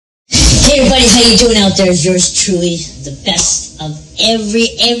Hey everybody, how you doing out there? It's yours truly, the best of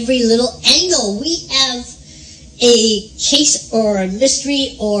every little angle. We have a case or a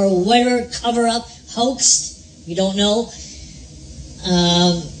mystery or whatever, cover up, hoax, we don't know.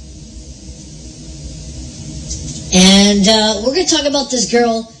 We're going to talk about this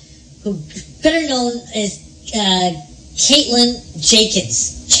girl who better known as Caitlin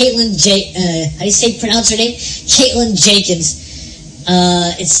Jenkins. How do you pronounce her name? Caitlin Jenkins.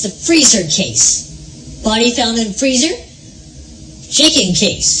 It's the freezer case. Body found in freezer. Shaking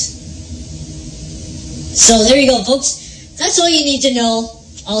case. So there you go, folks. That's all you need to know.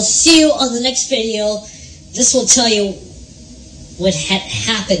 I'll see you on the next video. This will tell you what had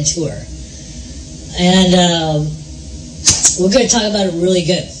happened to her. And we're going to talk about it really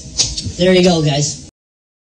good. There you go, guys.